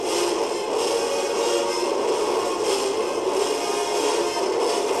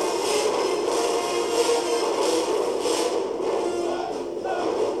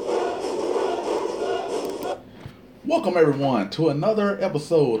Welcome, everyone, to another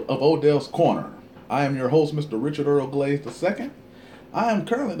episode of ODEOL's Corner. I am your host, Mr. Richard Earl Glaze II. I am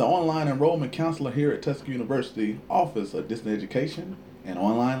currently the online enrollment counselor here at Tuskegee University Office of Distance Education and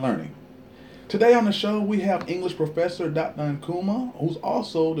Online Learning. Today on the show, we have English professor Dr. Ankumah, who's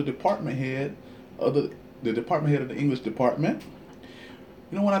also the department head of the English department.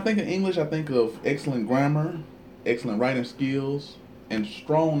 You know, when I think of English, I think of excellent grammar, excellent writing skills, and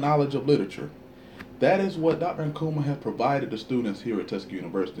strong knowledge of literature. That is what Dr. Ankumah has provided the students here at Tuskegee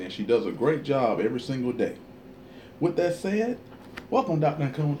University, and she does a great job every single day. With that said, welcome, Dr.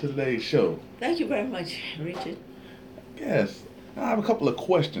 Ankumah, to today's show. Thank you very much, Richard. Yes, I have a couple of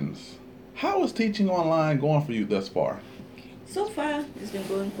questions. How is teaching online going for you thus far? So far, it's been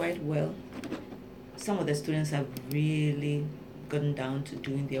going quite well. Some of the students have really gotten down to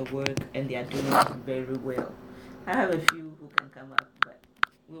doing their work, and they are doing it very well. I have a few who can come up, but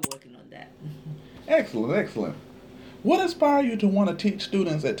we're working on that. Excellent, excellent. What inspired you to want to teach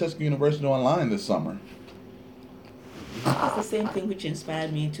students at Tuskegee University online this summer? It's the same thing which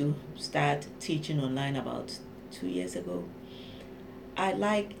inspired me to start teaching online about 2 years ago. I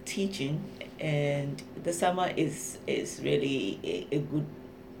like teaching, and the summer is really a good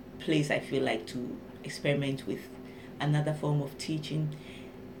place, I feel like, to experiment with another form of teaching.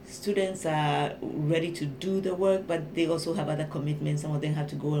 Students are ready to do the work, but they also have other commitments. Some of them have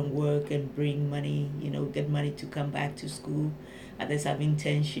to go and work and bring money, get money to come back to school. Others have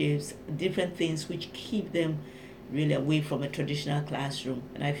internships, different things which keep them really away from a traditional classroom.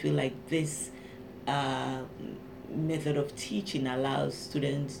 And I feel like this method of teaching allows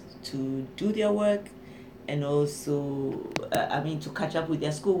students to do their work and also, to catch up with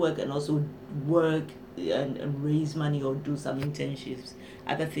their schoolwork and also work and raise money or do some internships,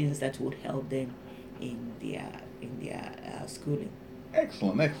 other things that would help them in their schooling.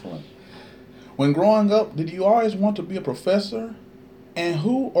 Excellent, excellent. When growing up, did you always want to be a professor? And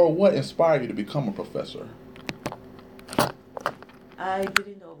who or what inspired you to become a professor? I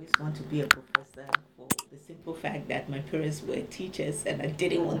didn't always want to be a professor for the simple fact that my parents were teachers and I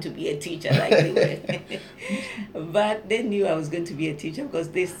didn't want to be a teacher like they were. But they knew I was going to be a teacher because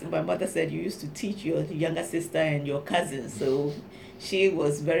my mother said you used to teach your younger sister and your cousins. So she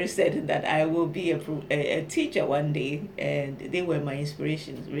was very certain that I will be a teacher one day, and they were my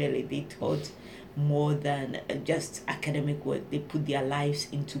inspirations, really. They taught more than just academic work. They put their lives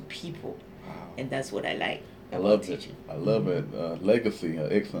into people, and that's what I like. I love it. I love it. Legacy, an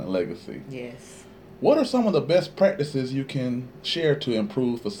excellent legacy. Yes. What are some of the best practices you can share to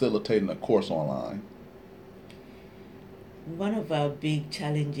improve facilitating a course online? One of our big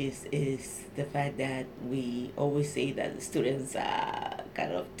challenges is the fact that we always say that the students are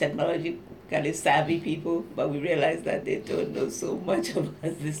kind of technologically savvy people, but we realize that they don't know so much about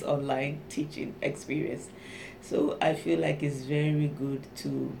this online teaching experience. So I feel like it's very good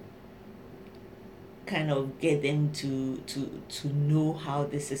to kind of get them to know how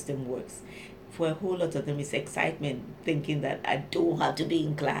the system works. For a whole lot of them, it's excitement, thinking that I don't have to be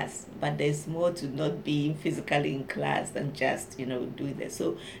in class, but there's more to not being physically in class than just, doing that.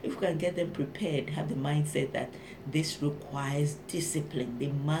 So if we can get them prepared, have the mindset that this requires discipline. They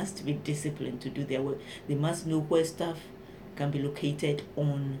must be disciplined to do their work. They must know where stuff can be located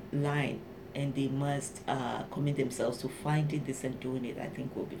online, and they must commit themselves to finding this and doing it. I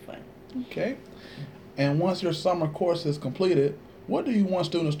think will be fun. Okay. And once your summer course is completed, what do you want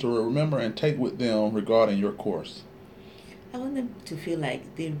students to remember and take with them regarding your course? I want them to feel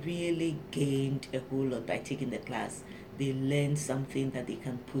like they really gained a whole lot by taking the class. They learned something that they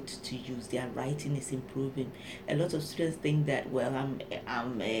can put to use. Their writing is improving. A lot of students think that, well,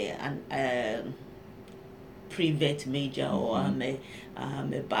 I'm a pre-vet major, or I'm a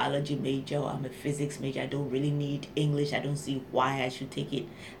biology major, or I'm a physics major. I don't really need English. I don't see why I should take it.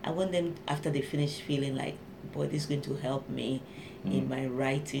 I want them, after they finish, feeling like, boy, this is going to help me in my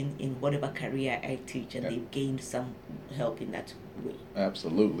writing, in whatever career I teach, and they've gained some help in that way.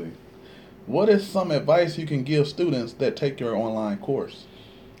 Absolutely. What is some advice you can give students that take your online course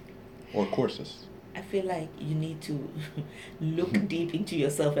or courses? I feel like you need to look deep into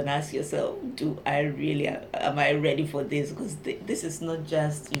yourself and ask yourself, am I ready for this? Because this is not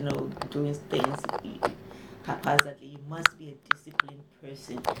just, doing things haphazardly. You must be a disciplined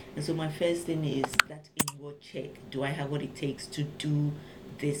person. And so my first thing is that inward check. Do I have what it takes to do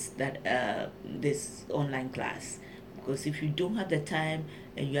this online class? Because if you don't have the time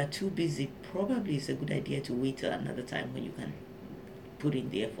and you are too busy, probably it's a good idea to wait till another time when you can put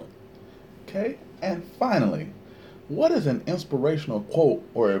in the effort. Okay, and finally, what is an inspirational quote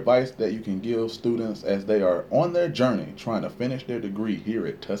or advice that you can give students as they are on their journey trying to finish their degree here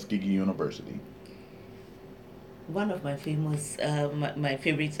at Tuskegee University? One of my my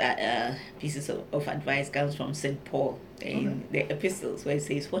favorite pieces of advice comes from St. Paul in the epistles, where it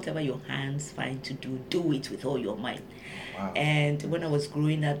says, whatever your hands find to do, do it with all your might. Wow. And when I was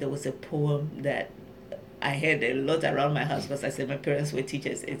growing up, there was a poem that I heard a lot around my house because I said my parents were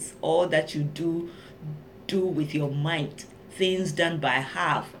teachers. It's all that you do with your might. Things done by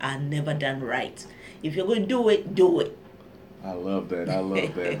half are never done right. If you're going to do it, do it. I love that. I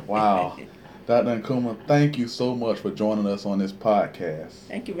love that. Wow. Dr. Ankumah, thank you so much for joining us on this podcast.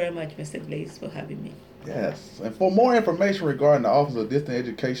 Thank you very much, Mr. Glaze, for having me. Yes. And for more information regarding the Office of Distance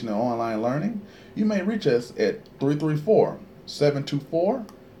Education and Online Learning, you may reach us at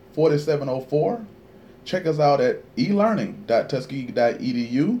 334-724-4704. Check us out at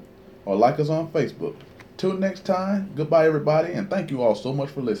elearning.tuskegee.edu or like us on Facebook. Till next time, goodbye everybody, and thank you all so much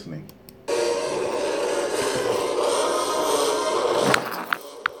for listening.